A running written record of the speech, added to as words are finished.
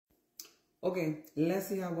Okay, let's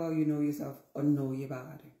see how well you know yourself or know your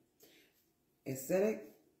body. Acidic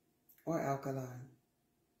or alkaline?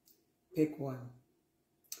 Pick one.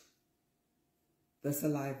 The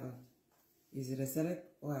saliva. Is it acidic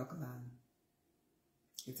or alkaline?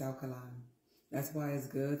 It's alkaline. That's why it's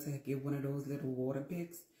good to get one of those little water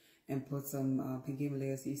picks and put some pink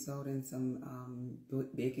Himalaya sea salt and some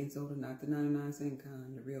baking soda, not the 99-cent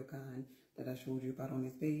kind, the real kind that I showed you about on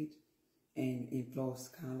this page. And floss,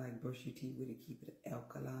 kind of like brush your teeth with it, keep it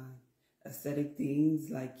alkaline. Acidic things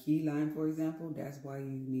like key lime, for example, that's why you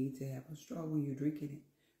need to have a straw when you're drinking it,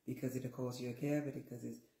 because it'll cause you a cavity, because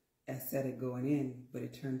it's acidic going in, but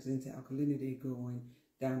it turns into alkalinity going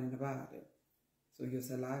down in the body. So your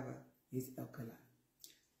saliva is alkaline.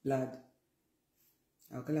 Blood,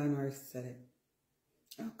 alkaline or acidic?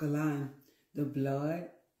 Alkaline. The blood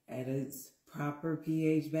at its proper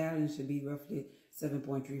pH balance should be roughly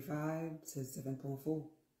 7.35 to 7.4.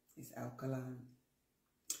 It's alkaline.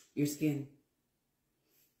 Your skin,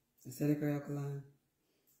 acidic or alkaline?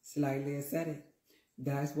 Slightly acidic.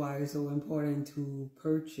 That's why it's so important to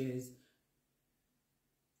purchase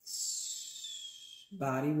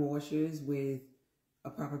body washes with a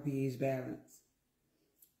proper pH balance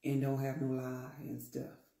and don't have no lye and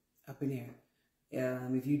stuff up in there.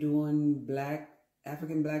 If you're doing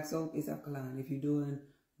African black soap, it's alkaline. If you're doing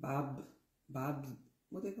Bob,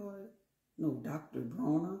 what they call it? No, Dr.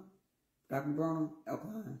 Bronner,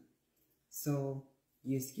 alkaline. So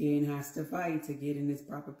your skin has to fight to get in this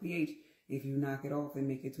proper pH. If you knock it off and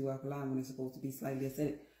make it too alkaline when it's supposed to be slightly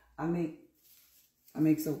acidic. I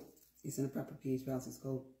make soap. It's in the proper pH balance. It's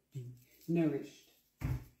called Be Nourished.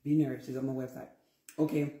 Be Nourished is on my website.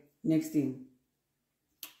 Okay, next thing.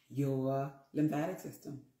 Your lymphatic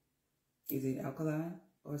system. Is it alkaline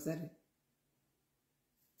or acidic?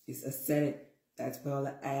 It's acidic. That's where all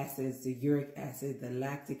the acids, the uric acid, the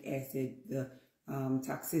lactic acid, the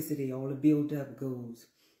toxicity, all the buildup goes.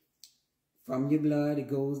 From your blood, it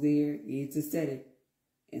goes there. It's acidic.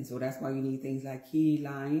 And so that's why you need things like key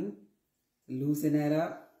lime to loosen that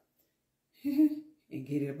up and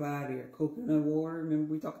get it up out of there. Coconut water,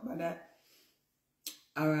 remember we talked about that?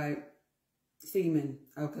 All right. Semen,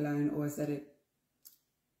 alkaline or acidic?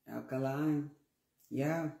 Alkaline.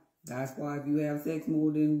 Yeah. That's why if you have sex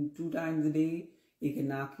more than 2 times a day, it can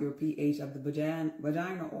knock your pH of the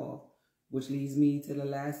vagina off. Which leads me to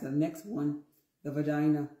the next one, the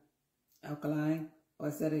vagina. Alkaline or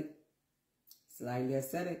acidic? Slightly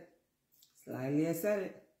acidic. Slightly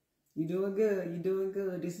acidic. You're doing good. You're doing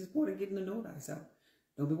good. This is part of getting to know thyself.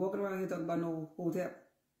 Don't be walking around here talking about no hotel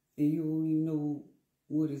and you don't even know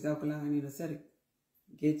what is alkaline and acidic.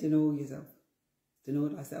 Get to know yourself. To know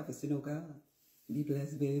thyself is to know God. Be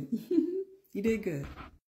blessed, babe. You did good.